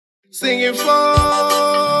Singing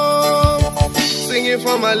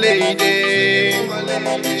for my lady.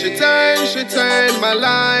 She turned my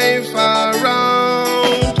life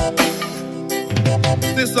around.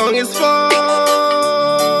 This song is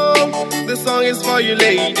for you,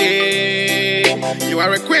 lady. You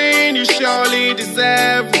are a queen, you surely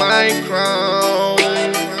deserve my crown.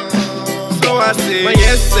 So I say my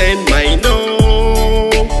yes and my no,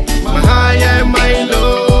 my high and my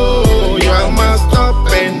low. You are my stop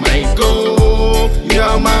and my go. You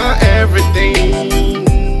are my everything.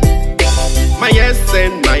 My yes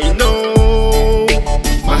and my no,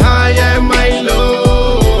 my high and my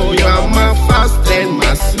low. You are my fast and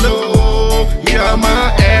my slow. You are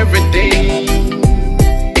my everything.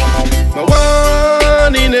 My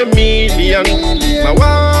one in a million. My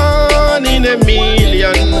one in a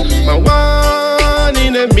million. My one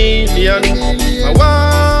in a million. My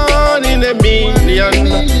one in a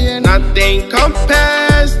million. Nothing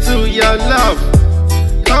compares to your love.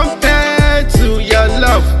 Compared to your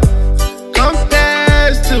love.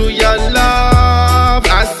 Compares to your love.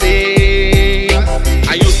 I say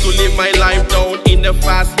I used to live my life down in the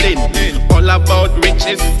fast lane. All about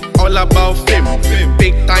riches, all about fame.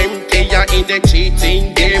 Big time player in the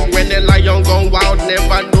cheating game. When the lion gone wild,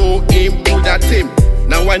 never know him pull that him.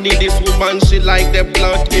 Now I need this woman, she like the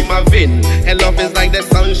blood in my vein. Her love is like the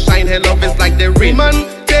sunshine, her love is like the rain. Man,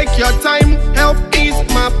 take your time, help ease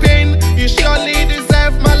my pain. You surely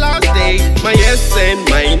deserve my last day. My yes and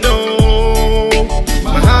my no,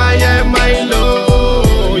 my high and my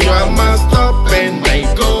low. You are my stop and my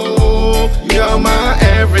go. You are my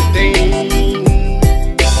everything.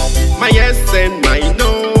 My yes and my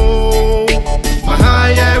no, my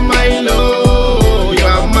high and my low. You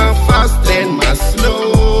are my fast and my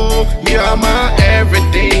slow. You are my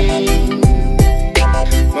everything.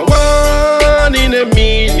 My one in a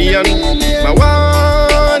million. My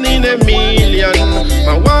one in a million.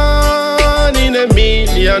 My one in a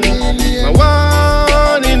million. My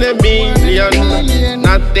one in a million.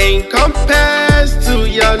 Nothing compares to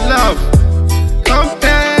your love.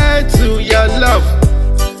 Compared to your love.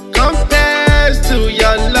 Compares to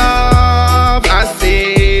your love. I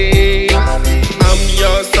say I'm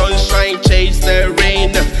your sunshine, chase the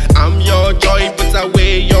rain. I'm your joy, put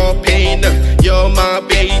away your pain. You're my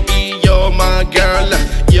baby, you're my girl.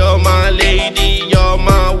 You're my lady, you're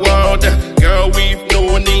my world. Girl, we've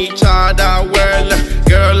known each other well.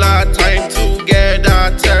 Girl, our time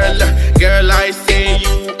together tell. Girl, I say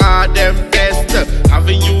you are the best.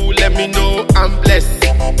 Having you, let me know I'm blessed.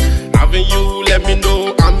 Having you, let me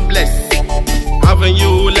know I'm blessed. Having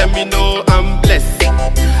you, let me know I'm blessed.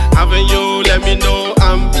 Having you, let me know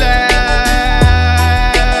I'm blessed.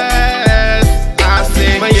 I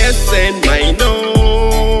say my yes and my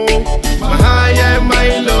no, my high and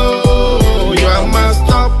my low. You are my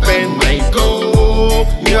stop and my go.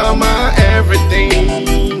 You are my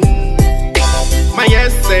everything. My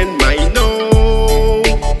yes and my no,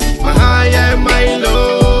 my high and my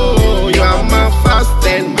low. You are my fast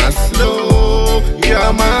and my slow. You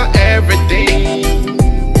are my everything.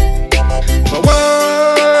 My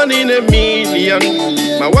one in a million.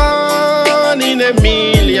 My one in a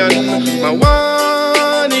million. My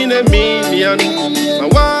one in a million. My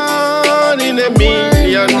one in a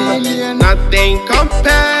million. Nothing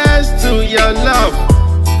compares to your love.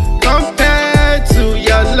 Compared to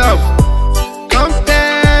your love.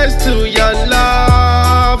 Compares to your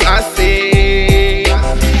love. I say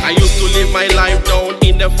I used to live my life down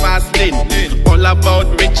in the fast lane. All about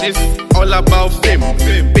riches, all about fame.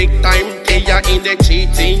 Big time player in the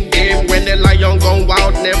cheating game. When the lion gone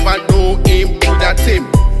wild, never know him pull that him.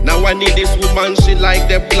 Now I need this woman, she like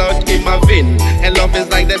the blood in my vein. Her love is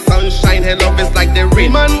like the sunshine, her love is like the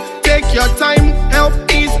rain. Man, take your time, help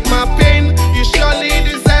ease my pain. You surely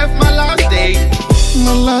deserve my last day.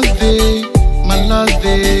 My last day, my last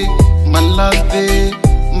day, my last day,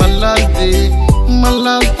 my last day, my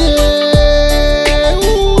last day.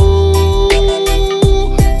 Ooh,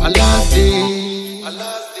 my last day.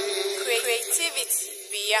 Creativity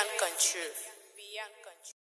beyond control.